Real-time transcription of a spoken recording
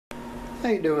How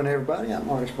you doing, everybody? I'm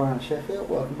Artist Brian Sheffield.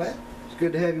 Welcome back. It's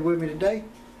good to have you with me today.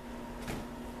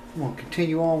 I'm going to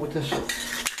continue on with this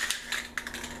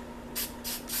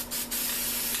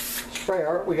spray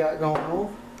art we got going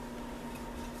on.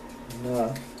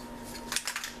 And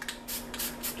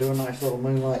do a nice little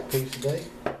moonlight piece today.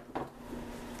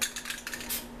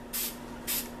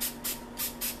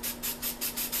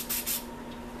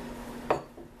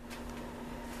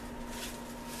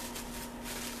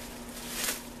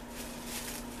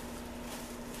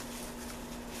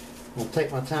 I'm going to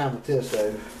take my time with this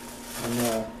though.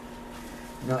 I'm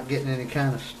not getting any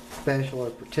kind of special or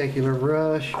particular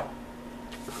rush or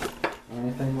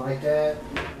anything like that.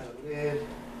 No lid.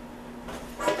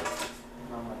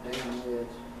 On my damn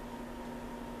lids.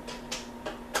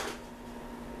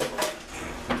 I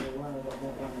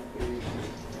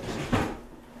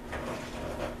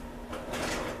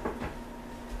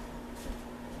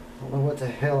don't know what the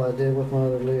hell I did with my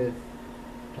other lid.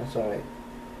 That's alright.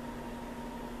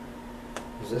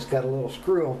 This got a little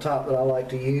screw on top that I like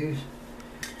to use.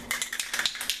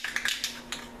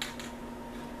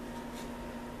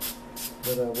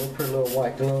 But we'll put a little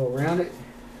white glow around it.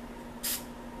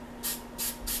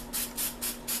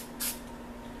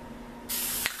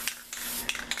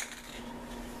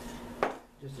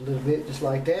 Just a little bit, just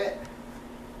like that.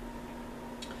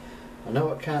 I know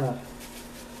it kind of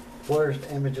blurs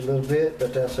the image a little bit,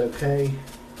 but that's okay. You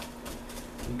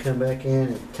can come back in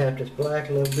and tap this black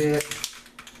a little bit.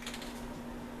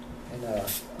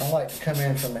 I like to come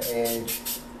in from the edge,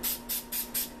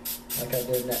 like I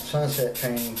did in that sunset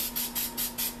painting.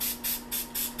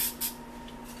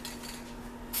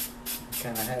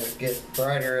 Kind of have it get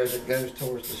brighter as it goes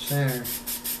towards the center.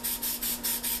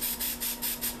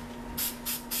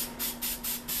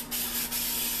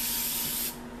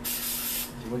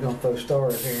 We're going to throw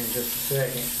stars here in just a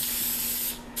second.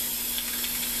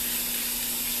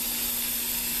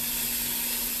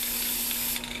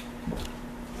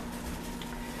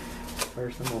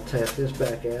 First I'm going to tap this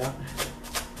back out.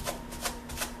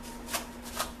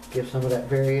 Give some of that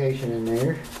variation in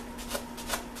there. Of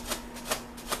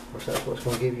course, that's what's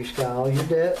going to give you all your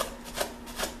depth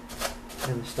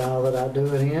and the style that I do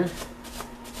it in.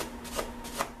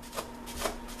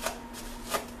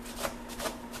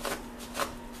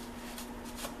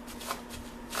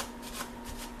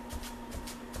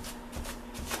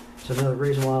 So another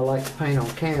reason why I like to paint on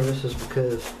canvas is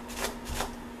because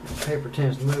paper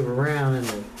tends to move around in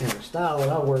the style that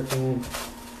I work in.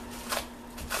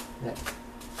 That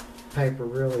paper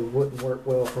really wouldn't work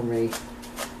well for me.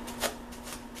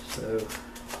 So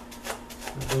I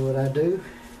do what I do,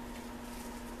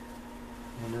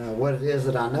 and what it is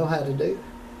that I know how to do.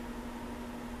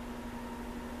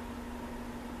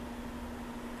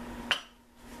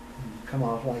 Come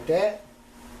off like that,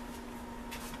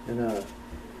 and of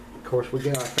course we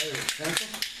get our favorite stencil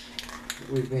that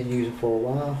we've been using for a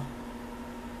while.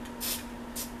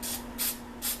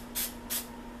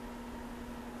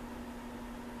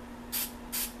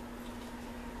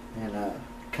 And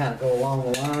kind of go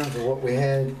along the lines of what we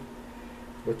had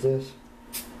with this.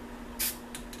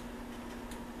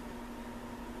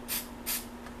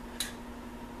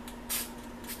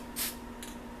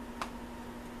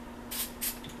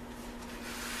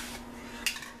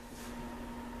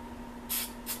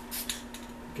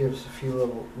 Gives a few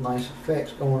little nice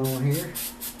effects going on here.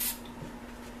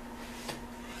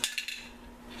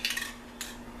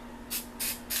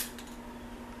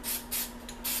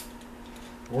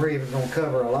 We're even going to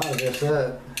cover a lot of this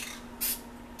up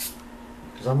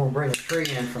because I'm going to bring a tree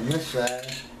in from this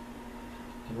side,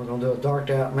 and we're going to do a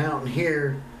darked out mountain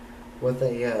here with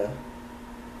a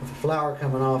flower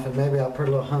coming off, and maybe I'll put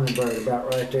a little hummingbird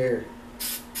about right there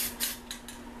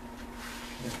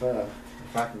if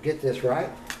I can get this right.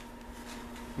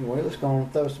 Anyway, let's go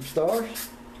and throw some stars.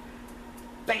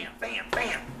 Bam, bam,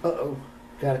 bam. Uh-oh,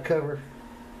 got to cover.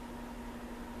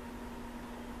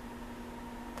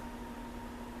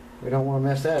 We don't want to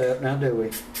mess that up now, do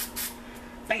we?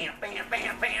 Bam, bam,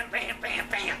 bam, bam, bam, bam,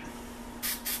 bam.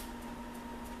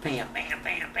 Bam, bam,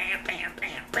 bam, bam, bam,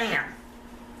 bam, bam.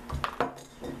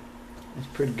 That's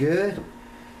pretty good.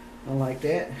 I like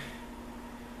that.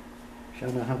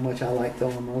 Showing you how much I like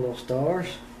throwing my little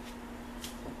stars.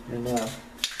 And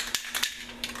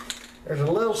there's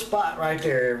a little spot right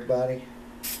there, everybody.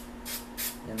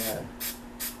 And I'm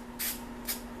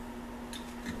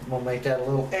going to make that a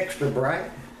little extra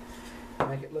bright.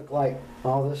 Make it look like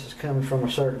all this is coming from a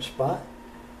certain spot.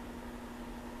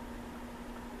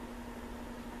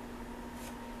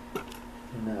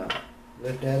 And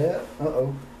lift that up.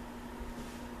 Uh-oh.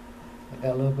 I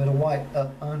got a little bit of white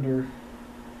up under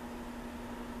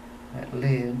that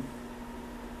lid.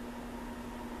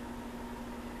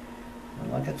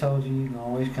 like I told you, you can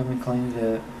always come and clean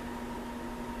it up.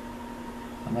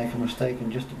 I make a mistake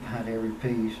in just about every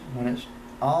piece. When it's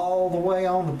all the way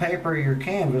on the paper of your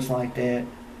canvas like that,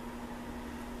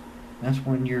 that's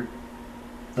when you're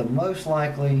the most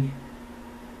likely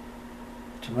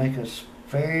to make a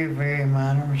very, very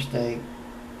minor mistake.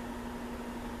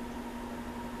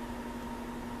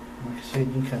 Like I said,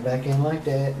 you can come back in like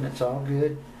that and it's all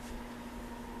good.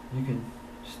 You can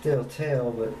still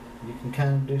tell, but you can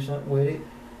kind of do something with it.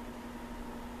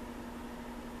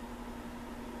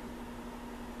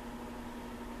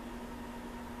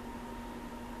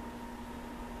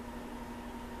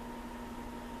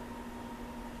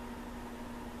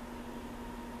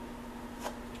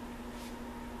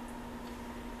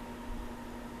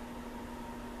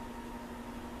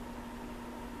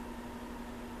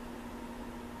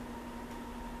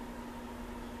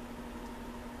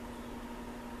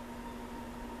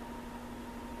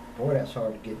 Boy, that's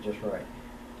hard to get just right.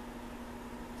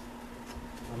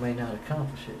 I may not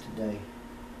accomplish it today.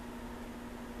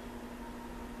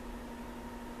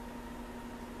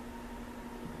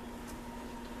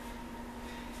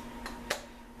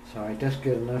 It's alright, that's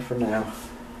good enough for now.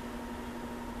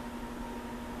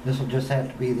 This will just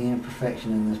have to be the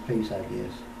imperfection in this piece, I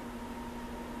guess.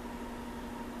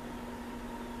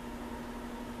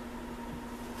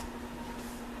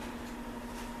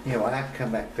 Yeah, well, I have to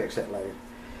come back and fix that later.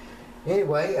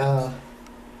 Anyway,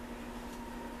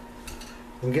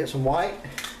 we'll get some white.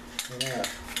 And,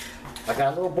 I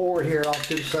got a little board here off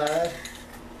to the side.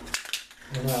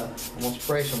 And I'm going to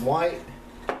spray some white.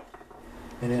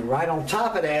 And then right on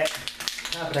top of that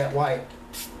white,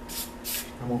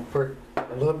 I'm going to put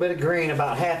a little bit of green,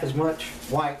 about half as much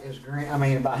white as green. I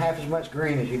mean, about half as much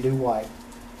green as you do white.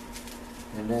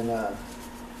 And then,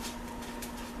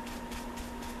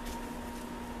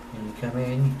 and you come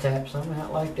in, you tap something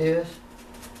out like this.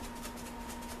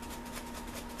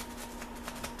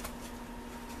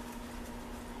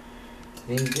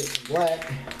 Then you get some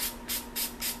black.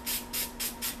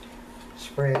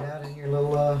 Spray it out in your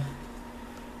little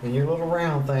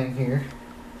round thing here.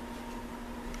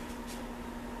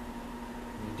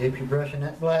 You dip your brush in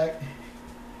that black.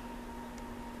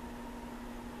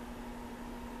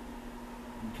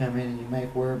 You come in and you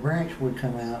make where a branch would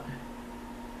come out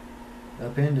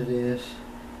up into this.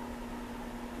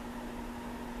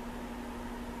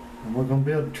 And we're going to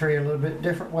build the tree a little bit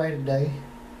different way today.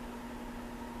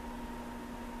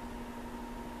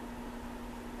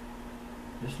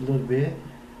 Just a little bit,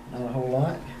 not a whole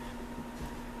lot.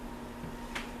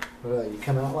 But you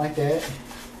come out like that.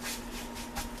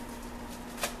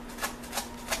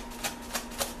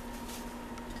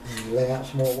 And you lay out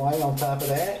some more white on top of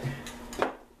that.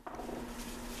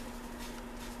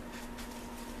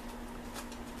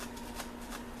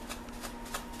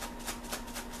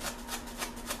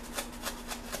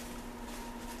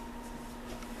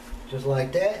 Just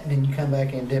like that, and then you come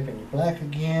back and dip in your black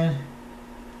again.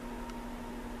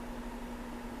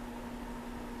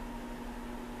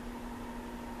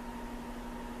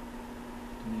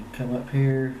 And you come up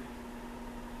here.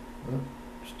 Oop,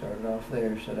 started off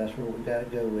there, so that's where we gotta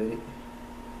go with it.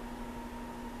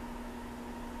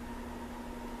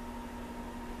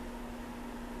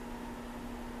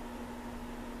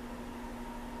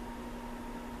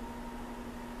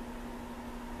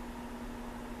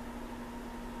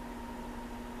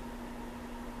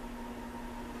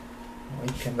 We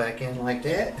come back in like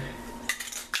that.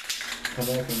 Come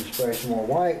back and spray some more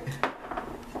white,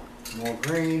 more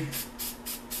green.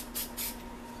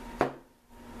 And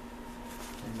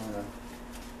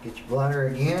get your bladder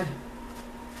again.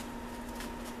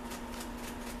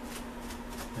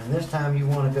 And this time you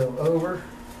want to go over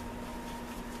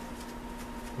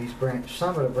these branches,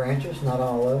 some of the branches, not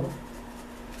all of them.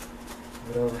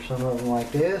 Go over some of them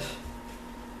like this.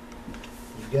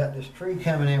 You've got this tree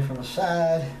coming in from the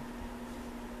side.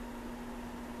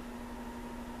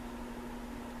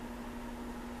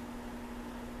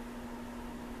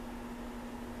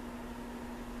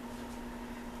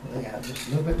 Lay out just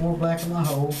a little bit more black in the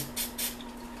hole.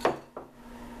 And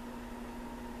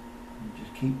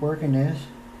just keep working this.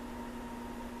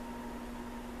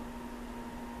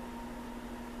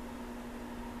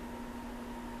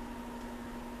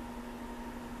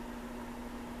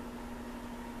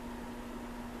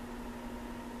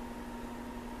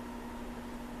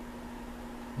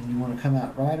 And you want to come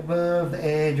out right above the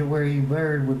edge of where your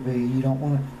bird would be. You don't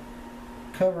want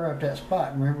to cover up that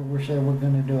spot. Remember, we said we're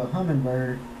going to do a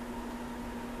hummingbird.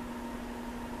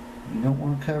 You don't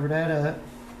want to cover that up,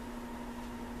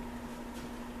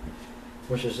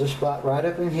 which is this spot right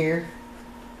up in here,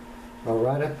 or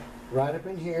right up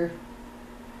in here.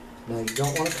 Now you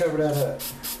don't want to cover that up.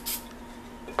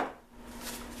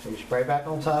 So you spray back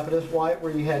on top of this white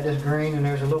where you had this green, and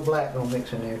there's a little black gonna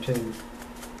mix in there too.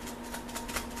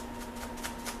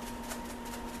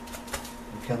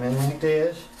 You come in like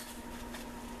this.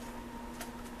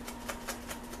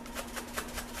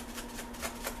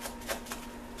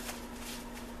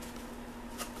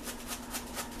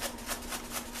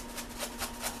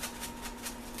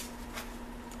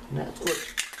 And that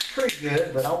looks pretty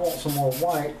good, but I want some more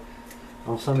white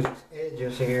on some of these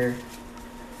edges here.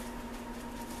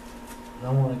 I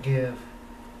want to give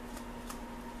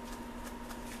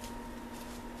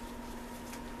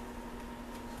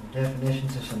some definition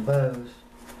to some bows.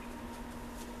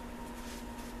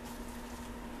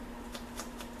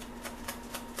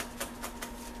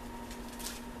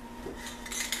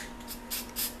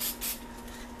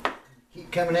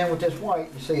 Keep coming in with this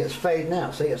white. You see it's fading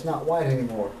out. See, it's not white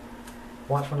anymore.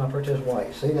 Watch when I put this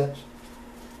white. See, that's,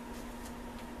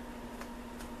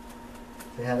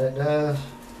 see how that does?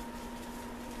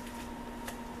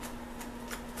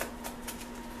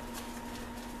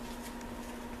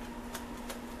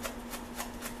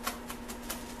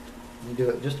 You do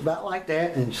it just about like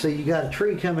that, and see you got a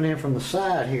tree coming in from the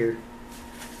side here.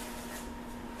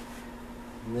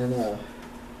 And then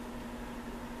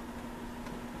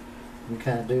you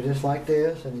kind of do this like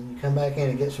this, and then you come back in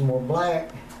and get some more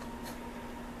black,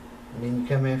 and then you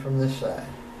come in from this side.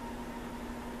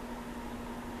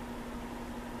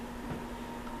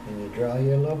 And you draw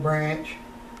your little branch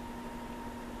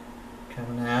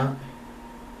coming out.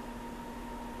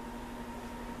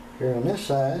 Here on this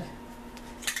side,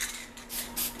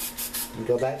 and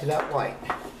go back to that white.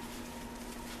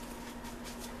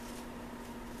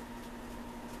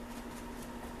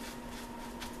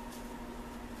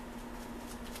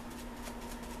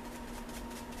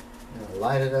 Now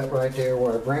light it up right there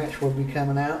where a branch will be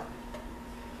coming out.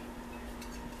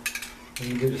 And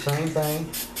you do the same thing.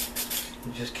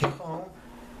 You just keep on.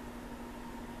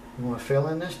 You want to fill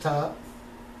in this top.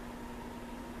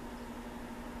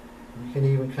 You can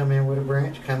even come in with a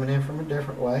branch coming in from a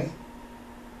different way.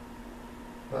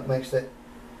 What makes that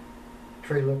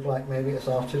tree look like maybe it's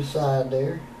off to the side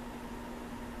there.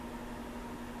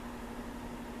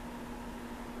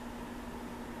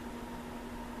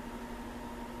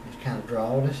 Just kind of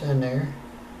draw this in there.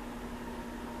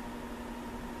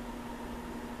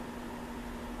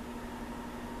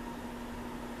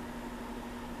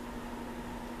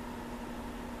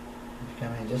 Just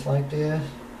come in just like this.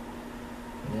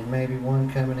 And then maybe one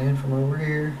coming in from over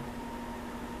here.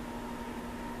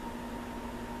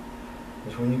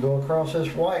 Because when you go across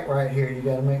this white right here, you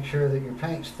got to make sure that your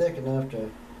paint's thick enough to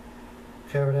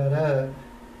cover that up.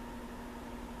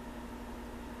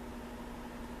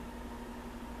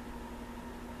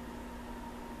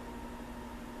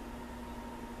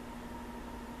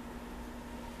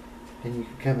 Then you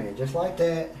can come in just like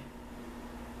that.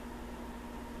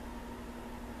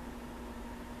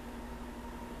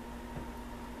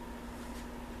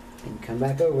 And come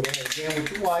back over there again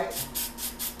with your white.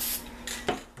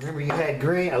 Remember you had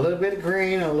green, a little bit of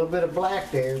green and a little bit of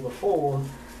black there before,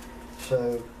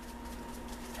 so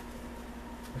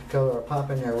this color will pop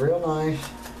in there real nice.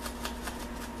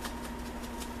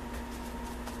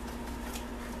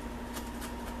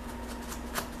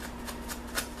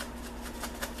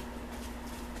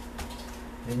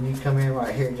 Then you come in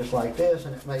right here just like this,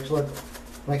 and it makes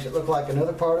it look like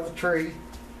another part of the tree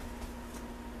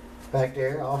back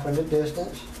there off in the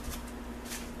distance.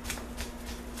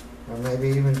 Or maybe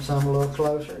even some a little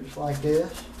closer, just like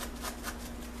this.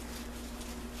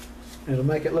 It'll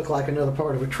make it look like another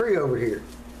part of a tree over here.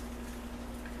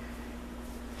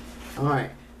 Alright.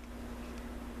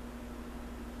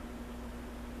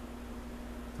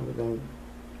 We're going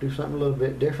to do something a little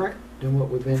bit different than what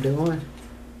we've been doing.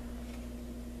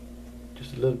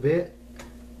 Just a little bit.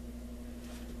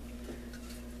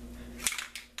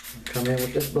 Come in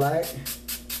with this black.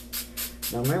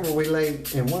 Now remember, we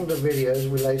laid, in one of the videos,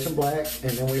 we laid some black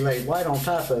and then we laid white on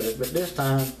top of it, but this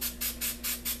time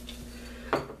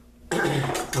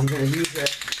I'm going to use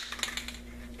that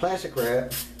plastic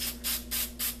wrap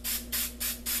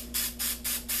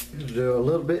to do a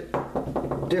little bit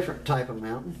different type of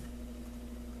mountain.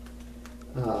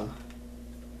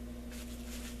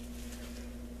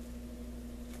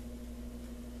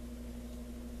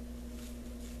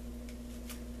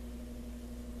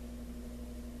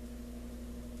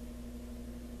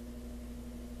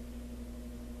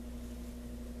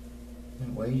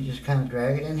 Well, you just kind of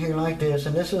drag it in here like this,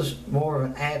 and this is more of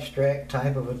an abstract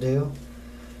type of a deal,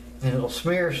 and it'll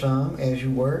smear some as you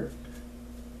work,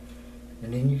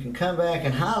 and then you can come back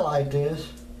and highlight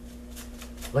this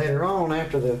later on,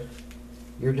 after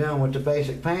you're done with the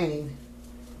basic painting,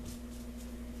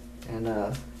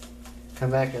 and come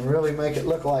back and really make it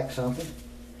look like something.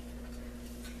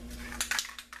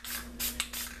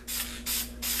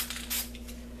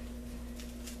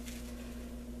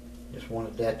 Just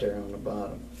wanted that there on the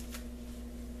bottom.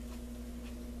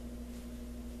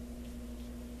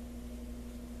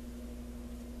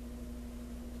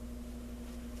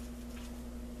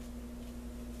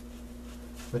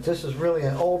 But this is really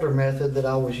an older method that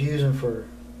I was using for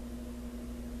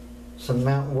some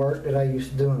mountain work that I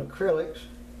used to do in acrylics.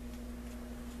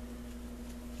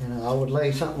 And I would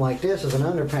lay something like this as an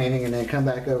underpainting and then come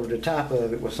back over the top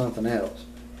of it with something else.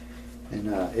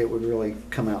 And it would really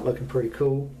come out looking pretty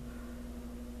cool.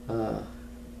 Let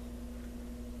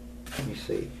me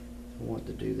see. I want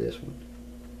to do this one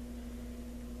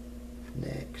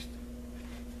next.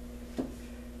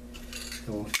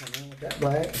 So we'll come in with that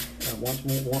black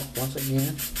once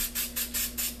again.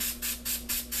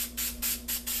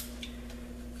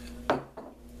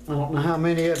 I don't know how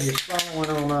many of you are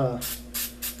following on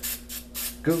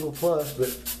Google Plus,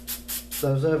 but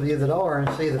those of you that are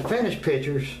and see the finished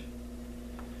pictures,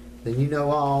 then you know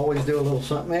I always do a little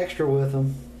something extra with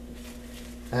them.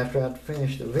 After I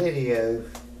finish the video,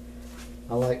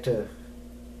 I like to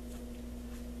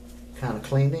kind of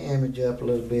clean the image up a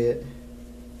little bit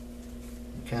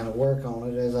and kind of work on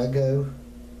it as I go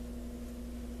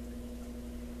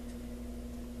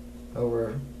over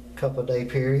a couple of day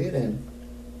period, and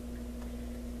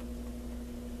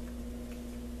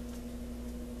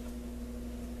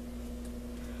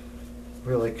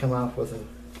really come off with a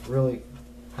really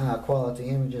high quality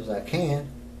image as I can.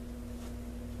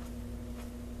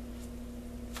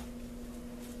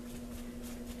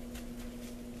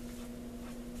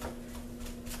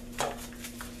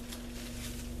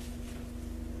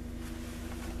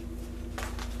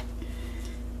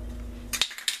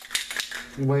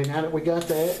 Anyway, now that we got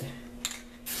that,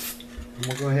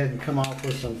 we'll go ahead and come off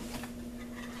with some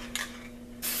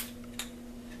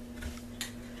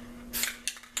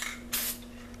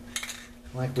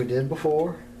like we did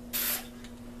before.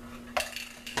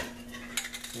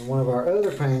 And one of our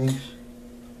other paintings,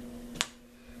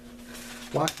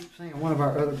 well, I keep saying one of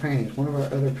our other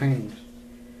paintings,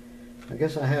 I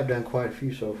guess I have done quite a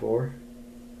few so far.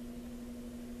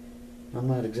 I'm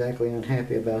not exactly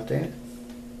unhappy about that,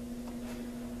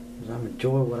 because I'm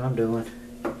enjoying what I'm doing.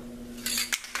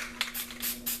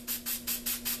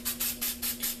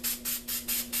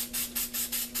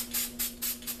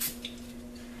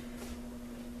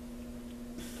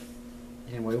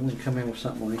 Anyway, we can come in with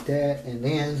something like that, and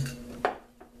then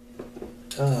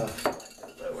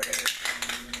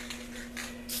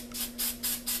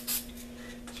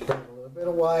spread a little bit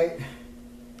of white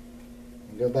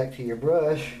and go back to your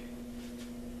brush.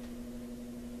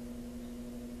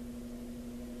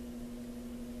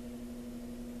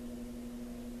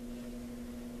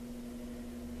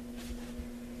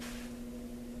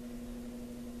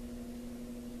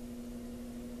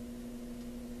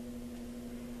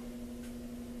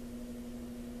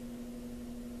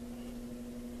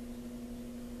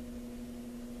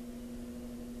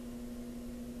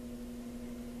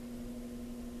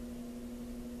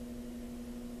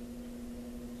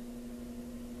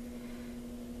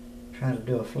 Try to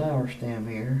do a flower stem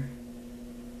here.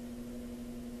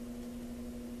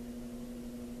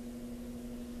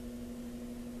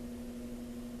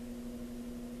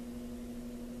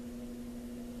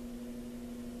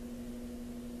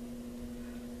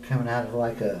 Coming out of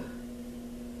like a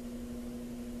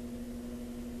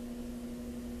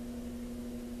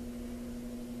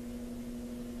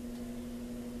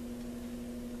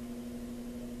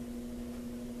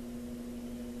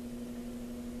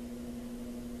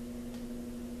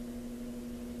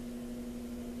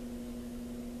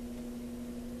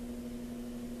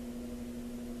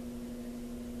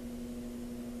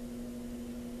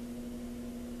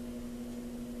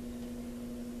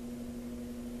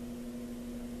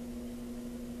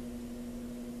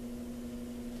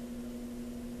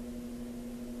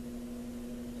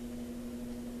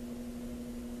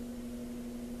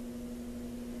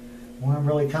well, I'm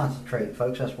really concentrated,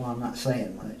 folks. That's why I'm not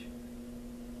saying much.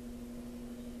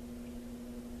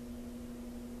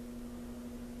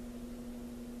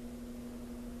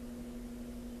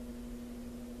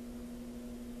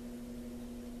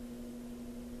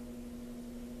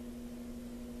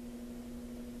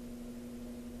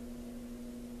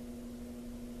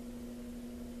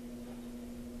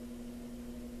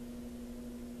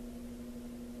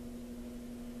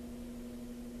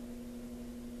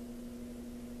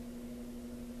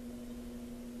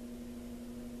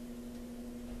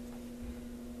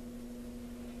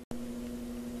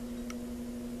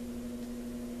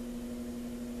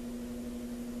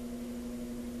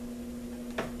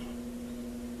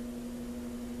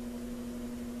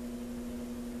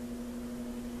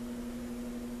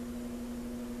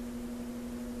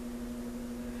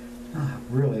 I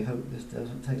really hope this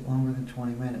doesn't take longer than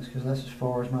 20 minutes because that's as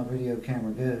far as my video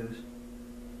camera goes.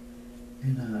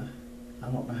 And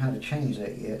I don't know how to change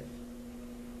that yet.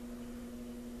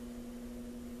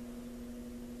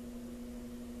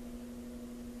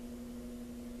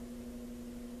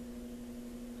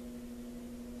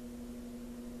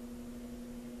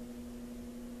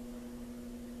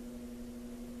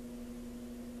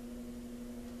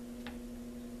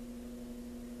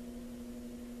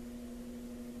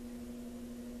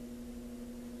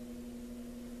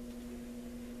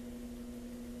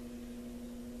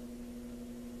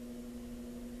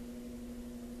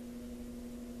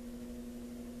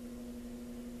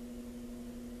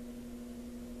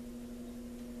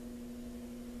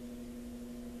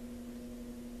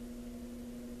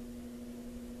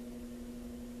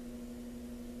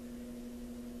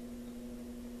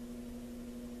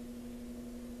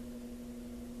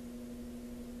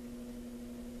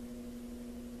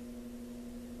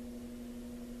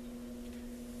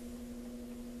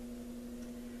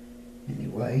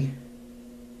 Anyway,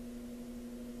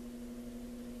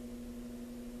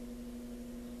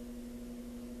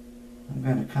 I'm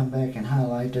going to come back and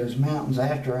highlight those mountains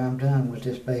after I'm done with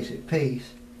this basic piece.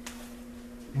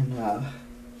 And I'm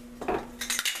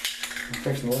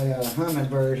fixing to lay out a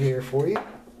hummingbird here for you.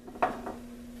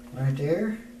 Right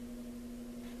there.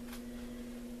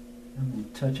 I'm going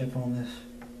to touch up on this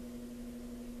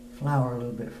flower a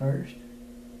little bit first.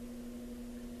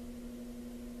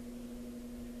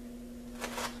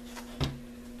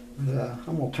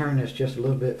 I'm going to turn this just a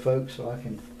little bit, folks, so I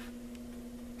can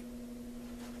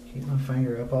keep my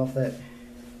finger up off that,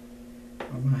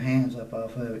 or my hands up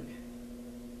off of it.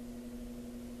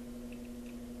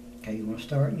 Okay, you want to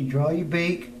start and you draw your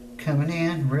beak coming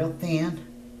in real thin,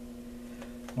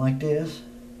 like this.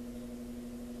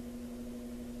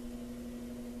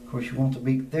 Of course, you want the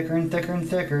beak thicker and thicker and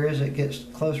thicker as it gets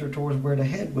closer towards where the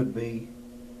head would be.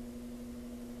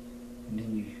 And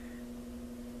then you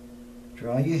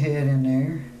draw your head in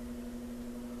there.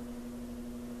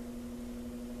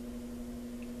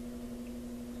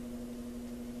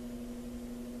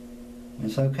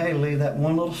 It's okay to leave that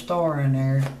one little star in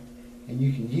there, and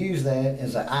you can use that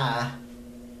as an eye.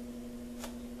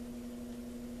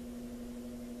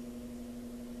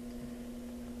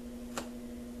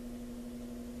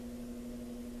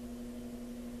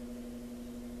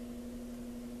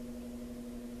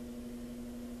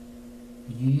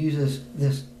 You use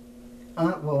this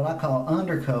what I call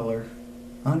undercolor,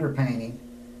 underpainting,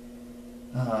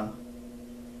 and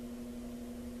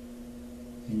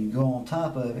you go on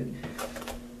top of it.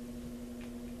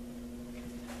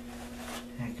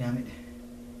 Heckgummit.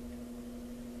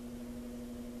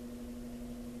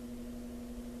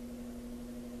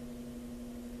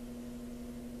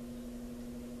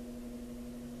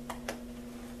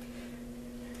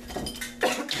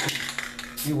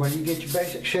 Anyway, you get your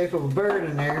basic shape of a bird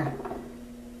in there.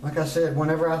 Like I said,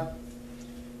 whenever I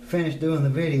finish doing the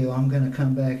video, I'm going to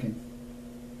come back and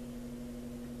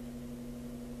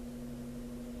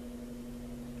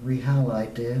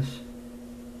re-highlight this.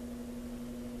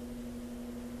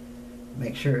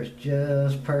 Make sure it's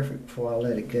just perfect before I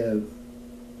let it go.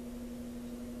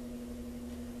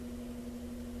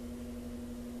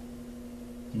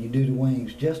 And you do the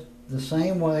wings just the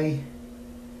same way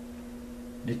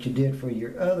that you did for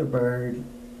your other bird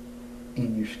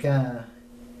in your sky,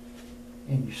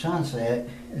 in your sunset.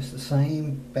 It's the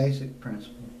same basic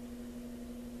principle.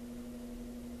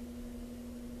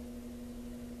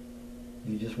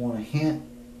 You just want a hint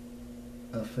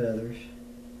of feathers.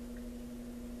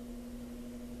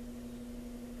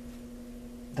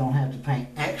 Don't have to paint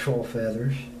actual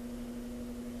feathers.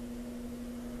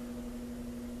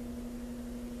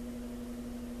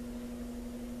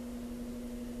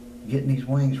 Getting these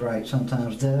wings right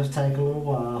sometimes does take a little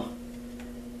while.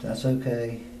 That's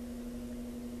okay.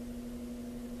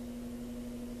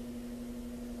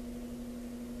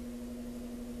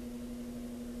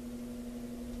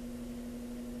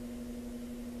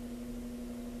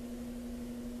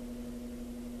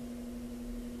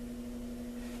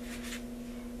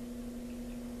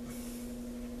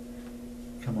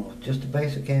 Come on, just a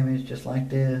basic image just like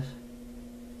this.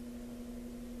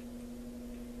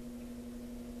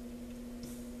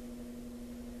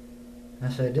 I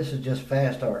said this is just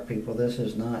fast art, people. This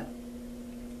is not.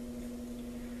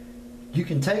 You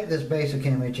can take this basic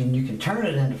image and you can turn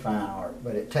it into fine art,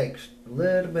 but it takes a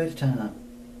little bit of time.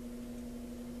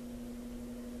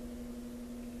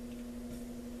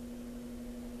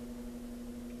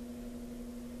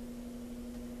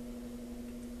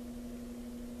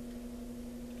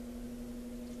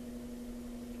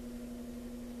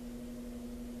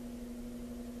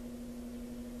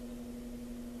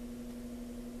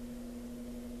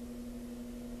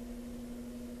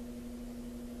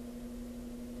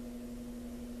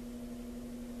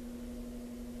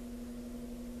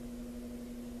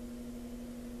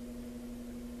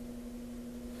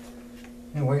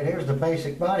 Anyway, there's the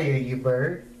basic body of your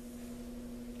bird.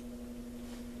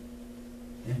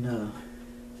 And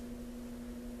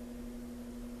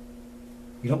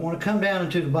you don't want to come down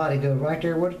into the body. Go right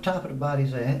there where the top of the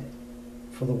body's at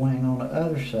for the wing on the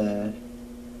other side.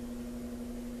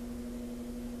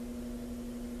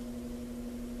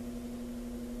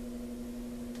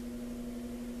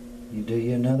 You do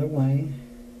you another wing.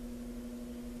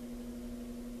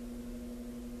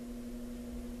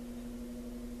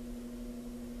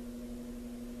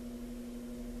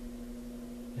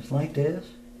 Just like this.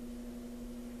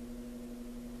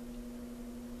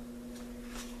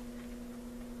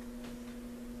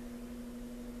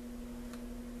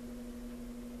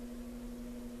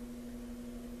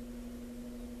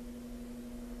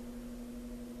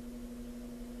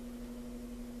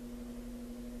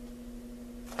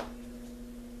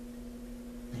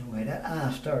 Anyway, that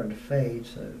eye started to fade,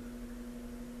 so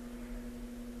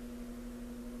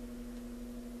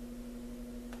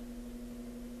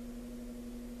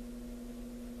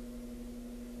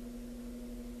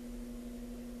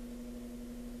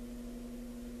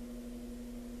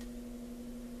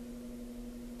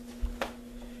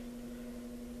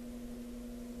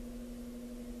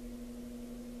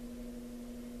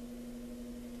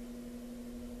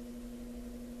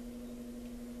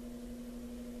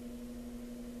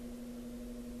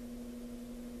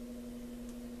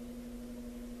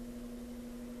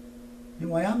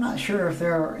anyway, I'm not sure if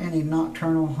there are any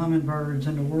nocturnal hummingbirds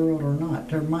in the world or not.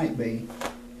 There might be.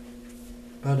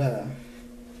 But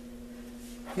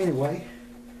anyway,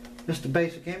 just the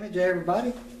basic image,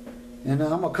 everybody. And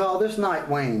I'm going to call this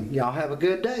Nightwing. Y'all have a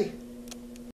good day.